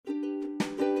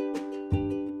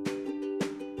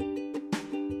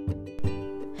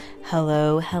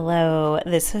Hello.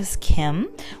 This is Kim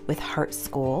with Heart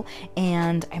School,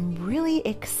 and I'm really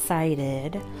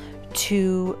excited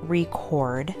to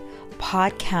record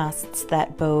podcasts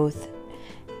that both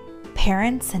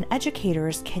parents and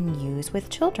educators can use with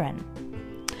children.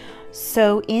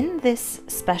 So in this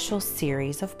special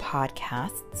series of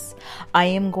podcasts, I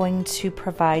am going to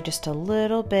provide just a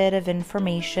little bit of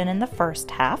information in the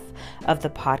first half of the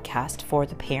podcast for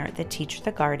the parent, the teacher,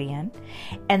 the guardian,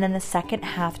 and then the second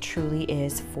half truly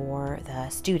is for the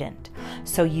student.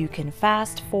 So you can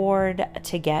fast forward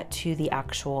to get to the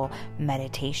actual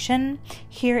meditation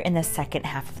here in the second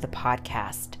half of the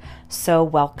podcast. So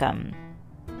welcome.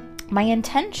 My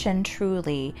intention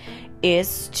truly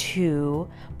is to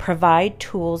provide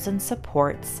tools and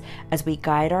supports as we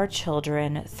guide our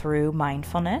children through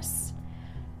mindfulness,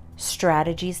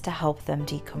 strategies to help them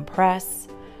decompress,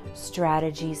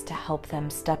 strategies to help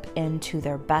them step into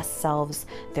their best selves,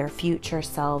 their future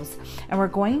selves, and we're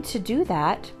going to do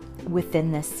that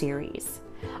within this series.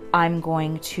 I'm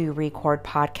going to record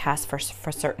podcasts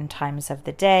for certain times of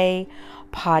the day,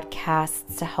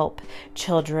 podcasts to help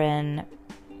children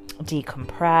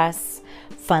decompress,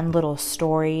 fun little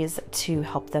stories to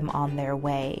help them on their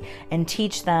way, and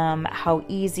teach them how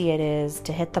easy it is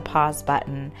to hit the pause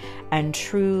button and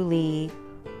truly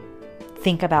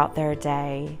think about their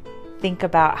day, think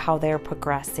about how they're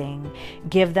progressing,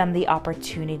 give them the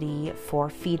opportunity for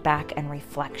feedback and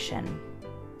reflection.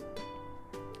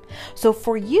 So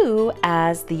for you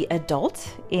as the adult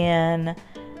in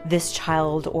this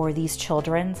child or these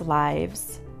children's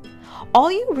lives, all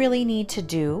you really need to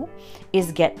do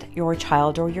is get your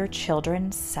child or your children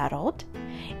settled.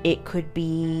 It could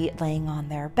be laying on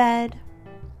their bed.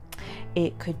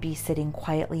 It could be sitting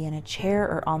quietly in a chair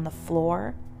or on the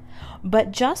floor.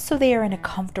 But just so they are in a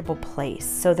comfortable place,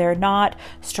 so they're not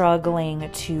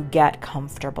struggling to get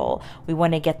comfortable. We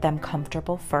want to get them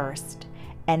comfortable first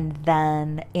and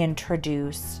then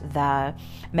introduce the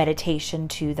meditation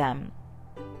to them.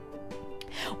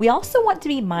 We also want to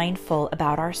be mindful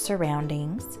about our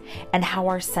surroundings and how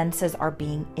our senses are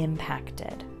being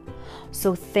impacted.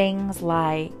 So things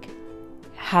like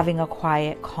having a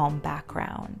quiet, calm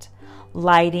background,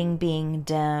 lighting being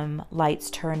dim,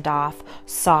 lights turned off,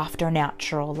 soft or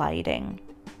natural lighting.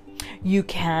 You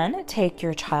can take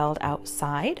your child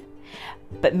outside,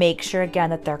 but make sure again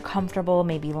that they're comfortable,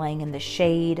 maybe laying in the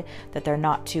shade, that they're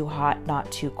not too hot,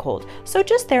 not too cold. So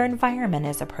just their environment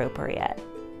is appropriate.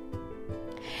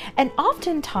 And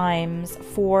oftentimes,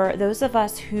 for those of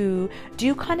us who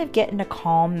do kind of get in a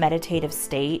calm meditative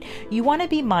state, you want to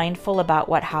be mindful about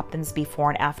what happens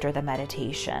before and after the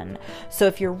meditation. So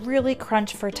if you're really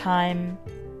crunched for time,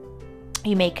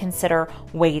 you may consider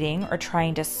waiting or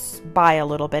trying to buy a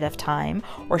little bit of time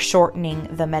or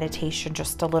shortening the meditation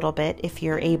just a little bit if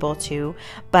you're able to.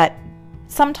 But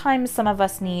sometimes some of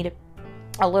us need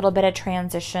a little bit of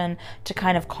transition to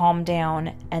kind of calm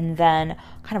down and then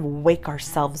kind of wake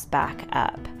ourselves back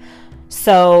up.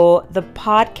 So the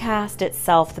podcast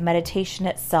itself, the meditation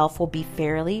itself will be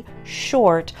fairly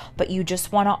short, but you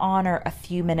just want to honor a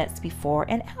few minutes before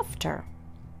and after.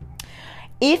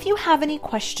 If you have any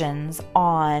questions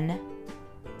on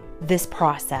this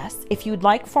process, if you'd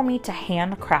like for me to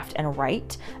handcraft and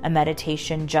write a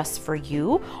meditation just for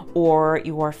you or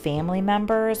your family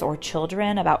members or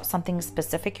children about something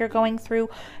specific you're going through,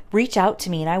 reach out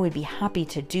to me and I would be happy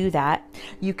to do that.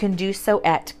 You can do so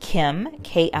at Kim,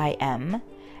 K-I-M,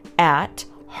 at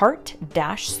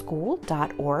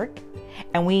heart-school.org,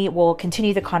 and we will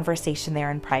continue the conversation there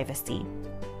in privacy.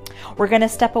 We're going to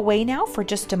step away now for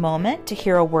just a moment to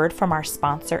hear a word from our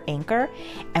sponsor, Anchor,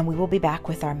 and we will be back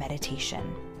with our meditation.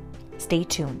 Stay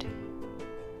tuned.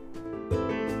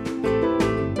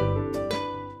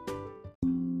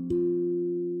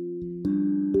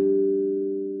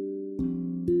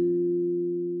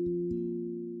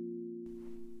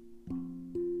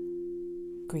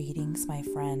 Greetings, my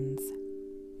friends.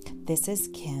 This is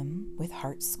Kim with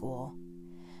Heart School,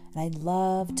 and I'd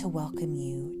love to welcome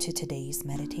you to today's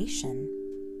meditation.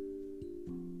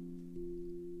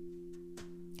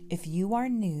 If you are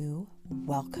new,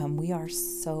 welcome. We are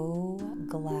so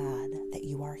glad that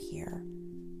you are here.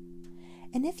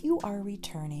 And if you are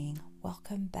returning,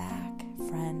 welcome back,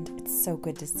 friend. It's so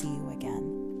good to see you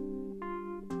again.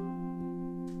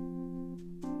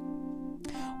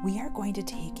 We are going to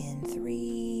take in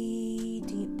 3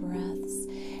 deep breaths.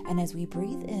 And as we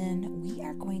breathe in, we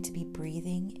are going to be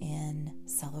breathing in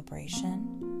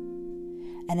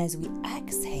celebration. And as we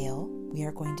exhale, we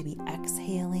are going to be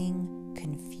exhaling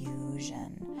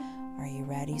confusion. Are you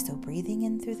ready? So breathing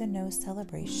in through the nose,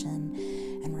 celebration,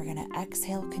 and we're going to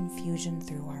exhale confusion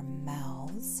through our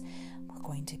mouths. We're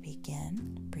going to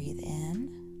begin. Breathe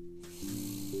in.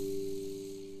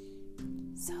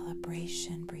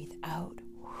 Celebration. Breathe out.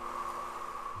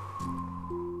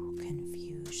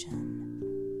 Confusion.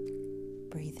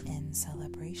 Breathe in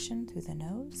celebration through the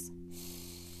nose.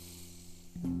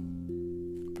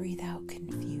 Breathe out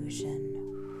confusion.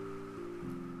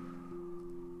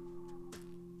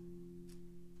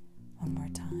 One more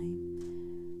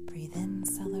time. Breathe in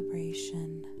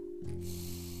celebration.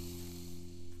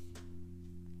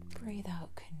 Breathe out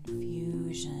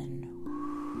confusion.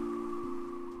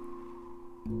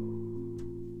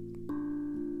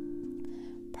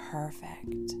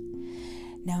 Perfect.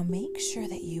 Now make sure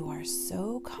that you are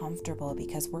so comfortable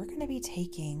because we're going to be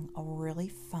taking a really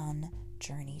fun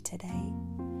journey today.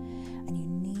 And you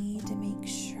need to make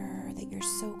sure that you're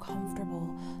so comfortable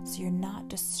so you're not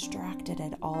distracted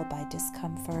at all by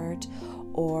discomfort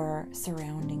or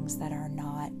surroundings that are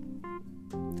not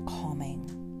calming.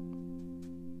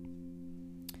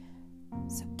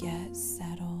 So get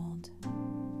settled.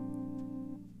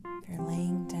 If you're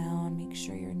laying down, make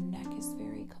sure your neck is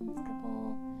very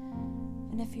comfortable.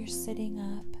 And if you're sitting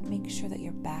up, make sure that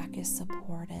your back is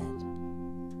supported.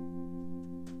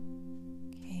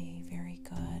 Okay, very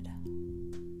good.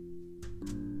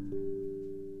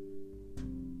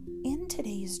 In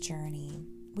today's journey,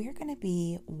 we're going to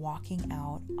be walking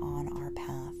out on our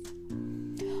path.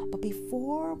 But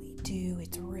before we do,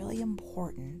 it's really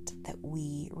important that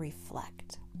we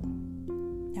reflect.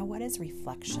 Now, what is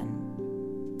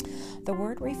reflection? The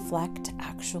word reflect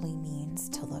actually means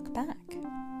to look back.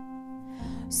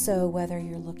 So whether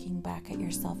you're looking back at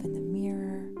yourself in the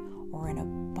mirror or in a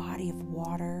body of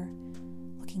water,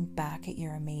 looking back at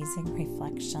your amazing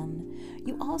reflection,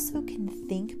 you also can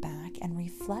think back and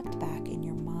reflect back in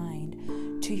your mind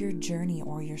to your journey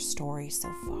or your story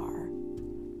so far.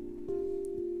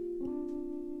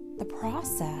 The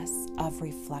process of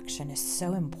reflection is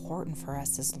so important for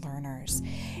us as learners.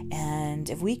 And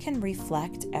if we can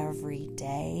reflect every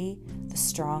day, the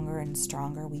stronger and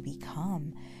stronger we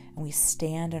become. And we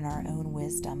stand in our own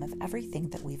wisdom of everything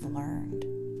that we've learned.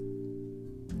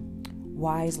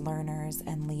 Wise learners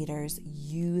and leaders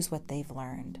use what they've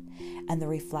learned and the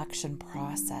reflection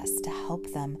process to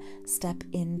help them step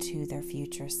into their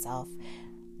future self,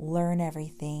 learn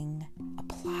everything,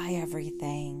 apply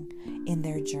everything in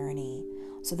their journey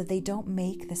so that they don't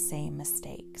make the same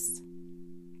mistakes.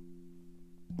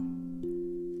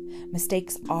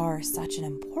 Mistakes are such an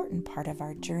important part of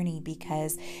our journey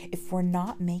because if we're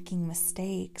not making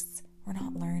mistakes, we're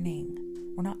not learning.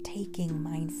 We're not taking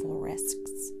mindful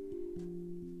risks.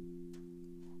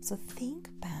 So think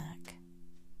back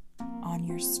on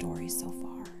your story so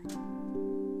far.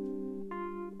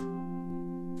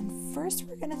 And first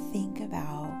we're going to think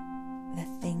about the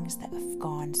things that have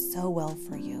gone so well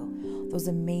for you, those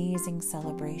amazing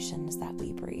celebrations that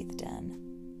we breathed in.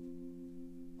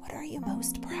 What are you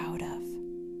most proud of?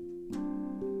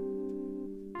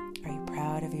 Are you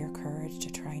proud of your courage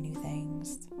to try new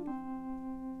things?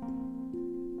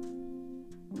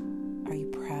 Are you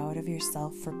proud of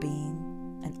yourself for being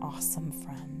an awesome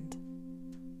friend?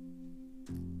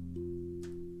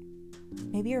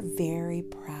 Maybe you're very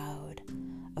proud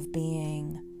of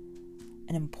being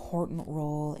an important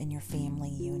role in your family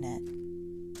unit.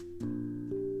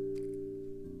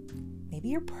 Maybe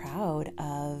you're proud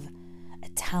of a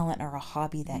talent or a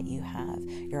hobby that you have,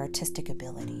 your artistic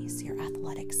abilities, your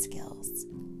athletic skills,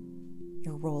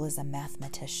 your role as a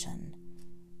mathematician,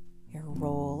 your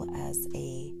role as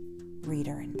a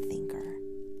reader and thinker.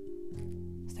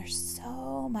 So there's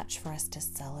so much for us to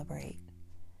celebrate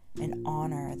and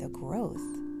honor the growth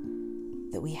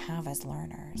that we have as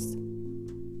learners.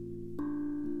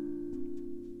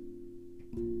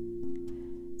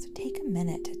 So take a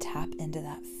minute to tap into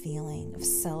that feeling of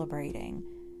celebrating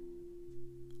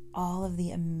all of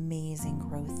the amazing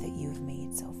growth that you've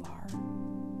made so far.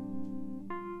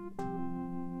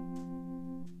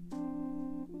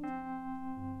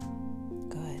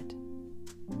 Good.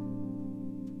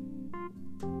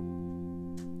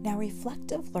 Now,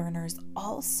 reflective learners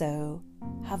also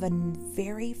have a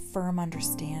very firm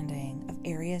understanding of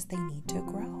areas they need to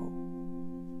grow.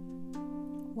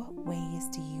 What ways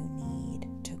do you need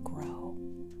to grow?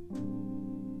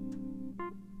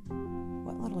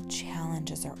 What little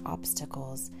challenges or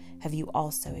obstacles have you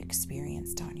also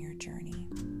experienced on your journey?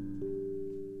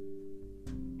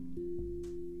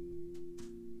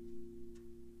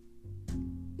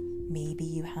 Maybe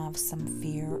you have some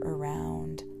fear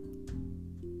around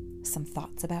some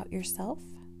thoughts about yourself.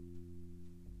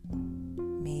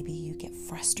 Maybe you get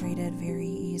frustrated very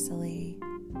easily.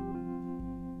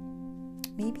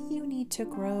 maybe you need to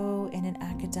grow in an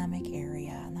academic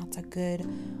area, and that's a good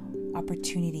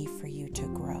opportunity for you to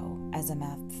grow as a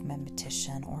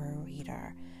mathematician or a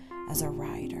reader, as a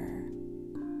writer.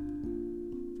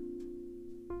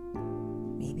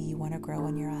 Maybe you want to grow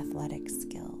in your athletic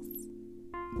skills.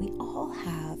 We all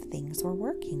have things we're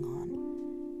working on.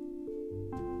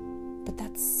 But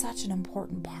that's such an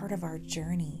important part of our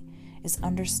journey, is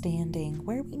understanding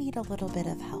where we need a little bit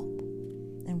of help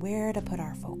and where to put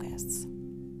our focus.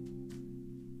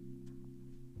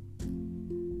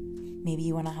 Maybe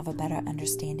you want to have a better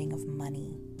understanding of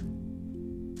money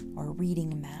or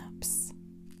reading maps,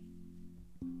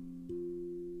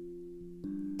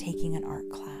 taking an art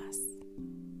class.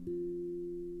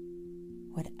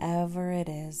 Whatever it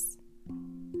is,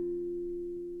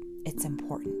 it's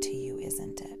important to you,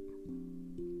 isn't it?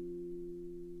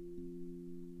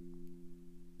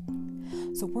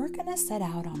 So we're going to set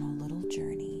out on a little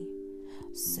journey.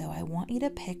 So I want you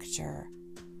to picture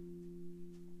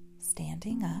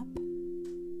standing up.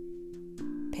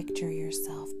 Picture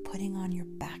yourself putting on your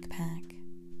backpack,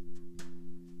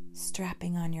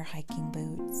 strapping on your hiking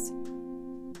boots,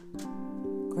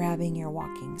 grabbing your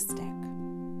walking stick.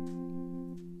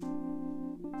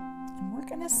 And we're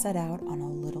going to set out on a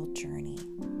little journey.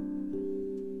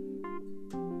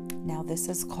 Now, this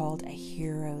is called a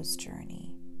hero's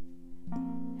journey.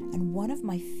 And one of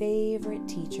my favorite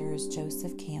teachers,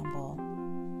 Joseph Campbell,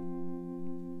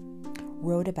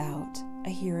 wrote about a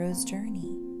hero's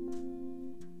journey.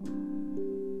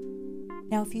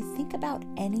 Now, if you think about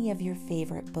any of your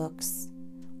favorite books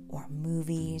or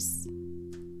movies,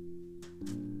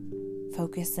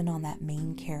 focusing on that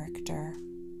main character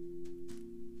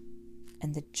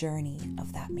and the journey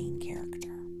of that main character.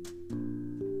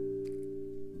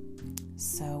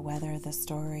 So whether the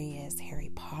story is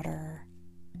Harry Potter,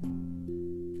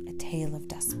 A Tale of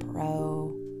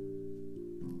Despereaux,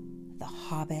 The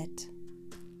Hobbit,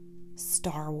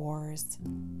 Star Wars,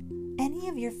 any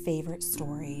of your favorite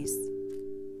stories,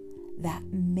 that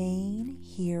main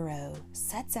hero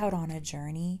sets out on a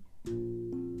journey,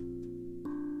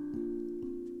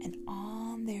 and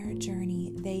on their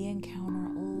journey they encounter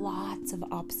lots of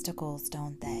obstacles,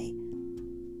 don't they?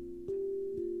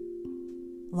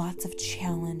 Lots of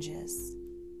challenges.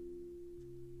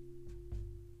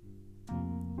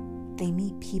 They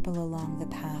meet people along the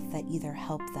path that either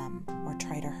help them or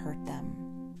try to hurt them.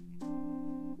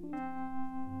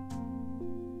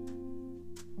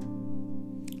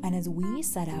 And as we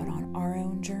set out on our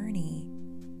own journey,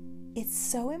 it's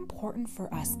so important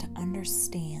for us to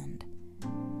understand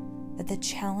that the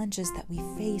challenges that we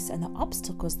face and the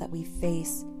obstacles that we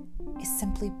face is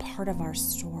simply part of our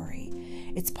story.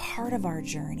 It's part of our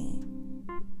journey.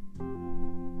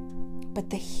 But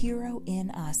the hero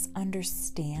in us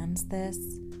understands this.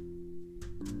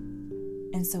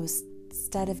 And so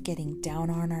instead of getting down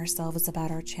on ourselves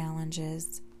about our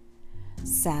challenges,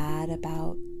 sad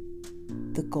about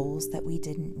the goals that we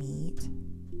didn't meet,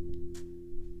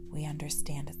 we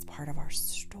understand it's part of our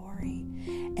story.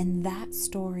 And that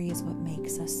story is what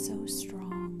makes us so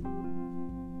strong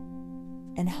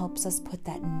and helps us put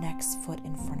that next foot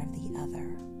in front of the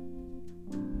other.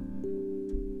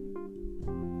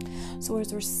 So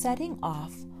as we're setting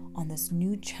off on this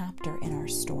new chapter in our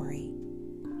story,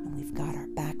 and we've got our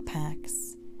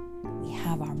backpacks, we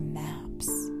have our maps,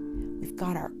 we've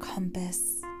got our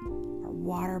compass, our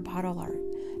water bottle, our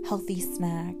healthy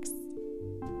snacks,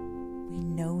 we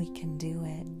know we can do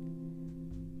it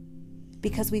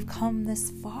because we've come this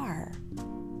far.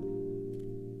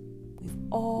 We've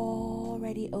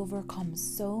already overcome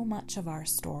so much of our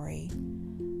story,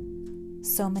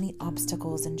 so many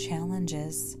obstacles and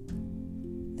challenges,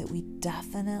 that we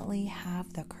definitely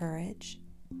have the courage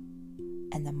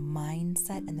and the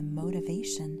mindset and the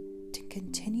motivation to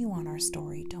continue on our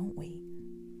story, don't we?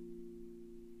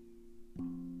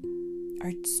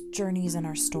 Our journeys and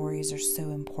our stories are so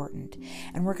important.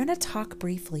 And we're going to talk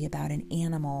briefly about an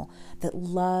animal that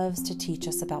loves to teach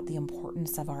us about the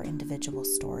importance of our individual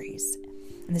stories.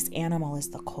 And this animal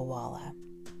is the koala.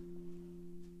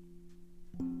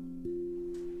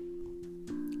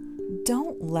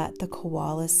 Don't let the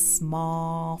koala's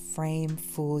small frame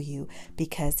fool you,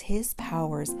 because his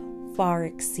powers far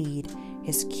exceed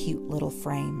his cute little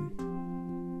frame.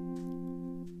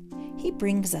 He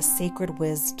brings us sacred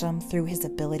wisdom through his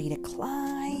ability to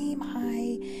climb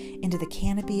high into the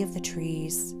canopy of the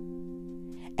trees.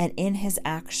 And in his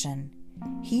action,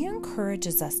 he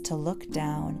encourages us to look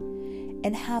down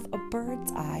and have a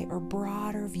bird's eye or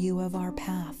broader view of our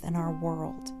path and our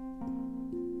world.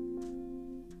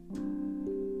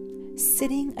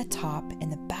 Sitting atop in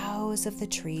the boughs of the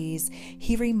trees,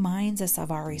 he reminds us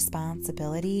of our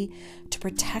responsibility to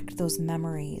protect those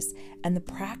memories and the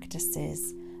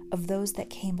practices of those that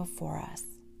came before us.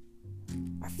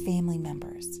 Our family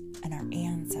members and our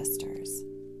ancestors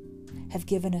have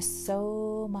given us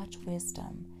so much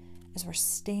wisdom as we're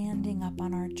standing up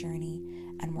on our journey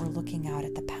and we're looking out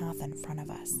at the path in front of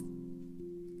us.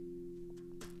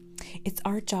 It's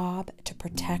our job to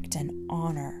protect and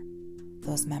honor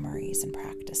those memories and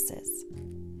practices,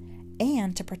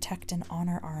 and to protect and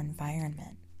honor our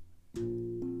environment.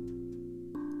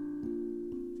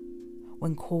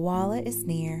 When Koala is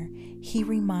near, he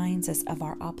reminds us of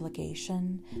our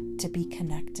obligation to be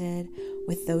connected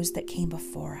with those that came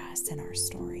before us in our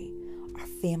story, our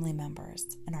family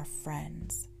members and our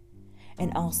friends,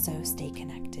 and also stay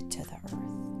connected to the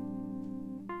earth.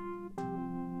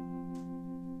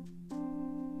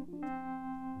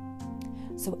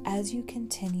 So as you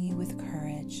continue with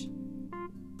courage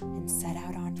and set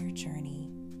out on your journey,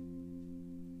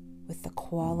 with the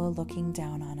koala looking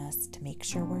down on us to make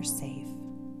sure we're safe,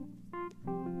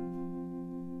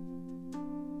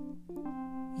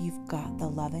 you've got the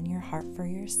love in your heart for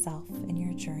yourself and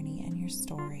your journey and your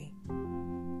story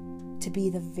to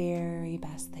be the very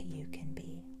best that you can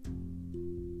be.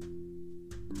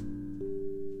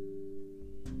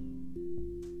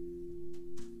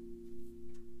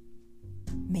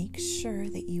 Make sure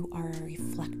that you are a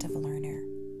reflective learner,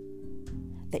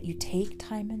 that you take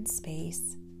time and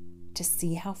space to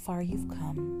see how far you've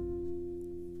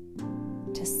come,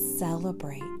 to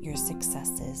celebrate your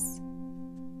successes,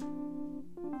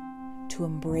 to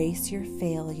embrace your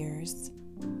failures,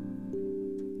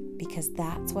 because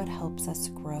that's what helps us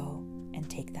grow and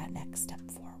take that next step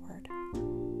forward.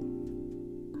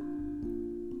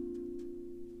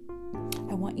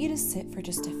 I want you to sit for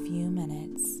just a few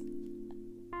minutes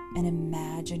and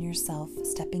imagine yourself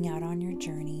stepping out on your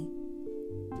journey,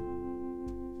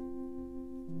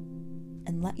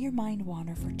 and let your mind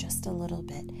wander for just a little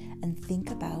bit and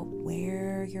think about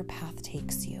where your path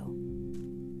takes you.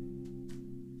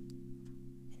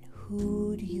 And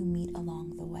who do you meet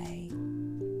along the way?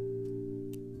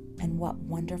 And what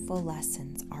wonderful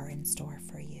lessons are in store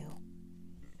for you?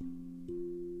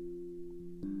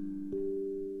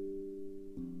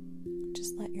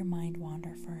 Just let your mind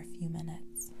wander for a few minutes.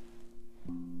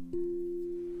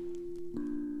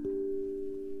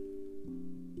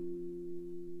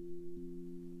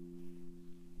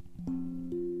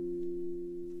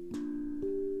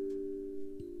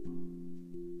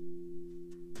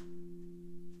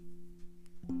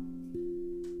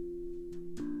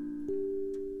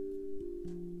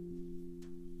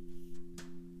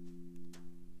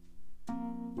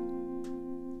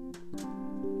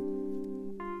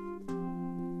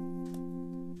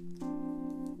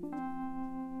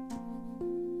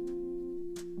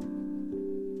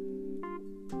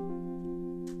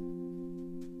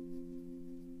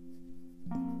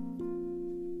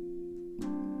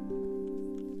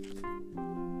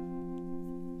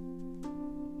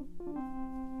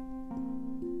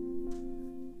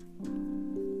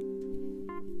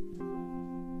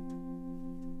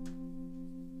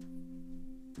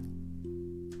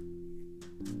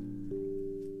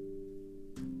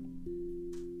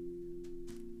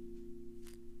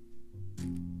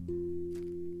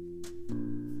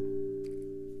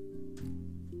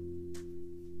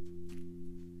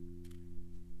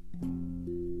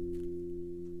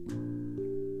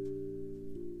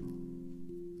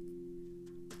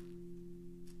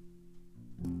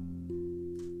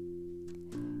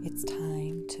 It's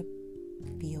time to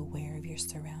be aware of your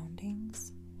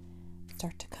surroundings.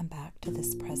 Start to come back to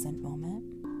this present moment.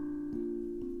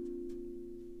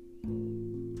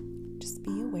 Just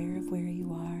be aware of where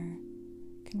you are.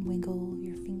 You can wiggle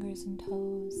your fingers and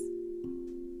toes.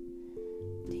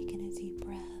 Take in a deep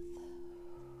breath.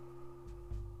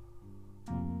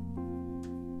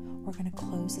 We're going to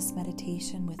close this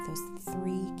meditation with those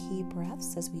 3 key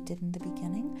breaths as we did in the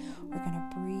beginning. We're going to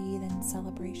breathe in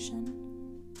celebration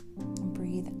and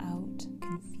breathe out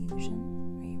confusion.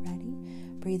 Are you ready?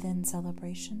 Breathe in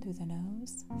celebration through the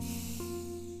nose.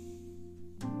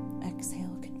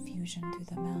 Exhale confusion through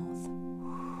the mouth.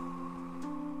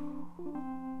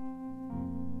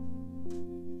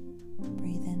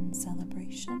 Breathe in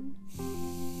celebration.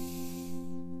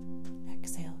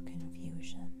 Exhale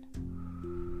confusion.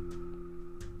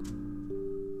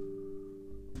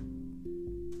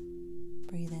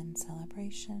 Breathe in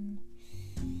celebration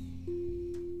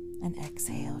and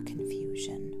exhale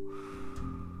confusion.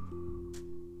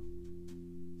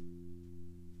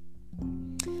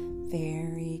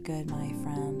 Very good, my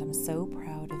friend. I'm so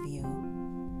proud of you.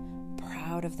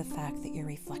 Proud proud of the fact that you're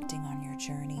reflecting on your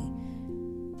journey.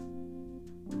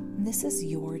 And this is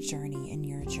your journey and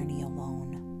your journey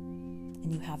alone.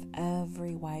 And you have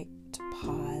every right to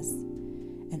pause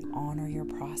and honor your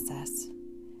process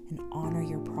and honor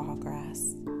your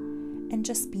progress. And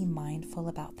just be mindful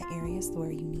about the areas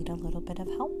where you need a little bit of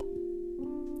help.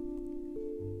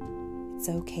 It's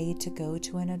okay to go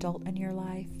to an adult in your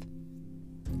life,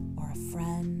 or a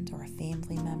friend or a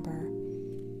family member,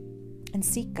 and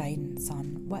seek guidance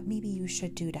on what maybe you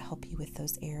should do to help you with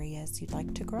those areas you'd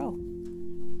like to grow.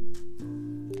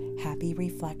 Happy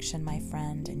reflection, my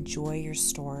friend. Enjoy your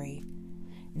story.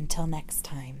 Until next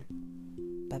time,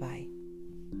 bye-bye.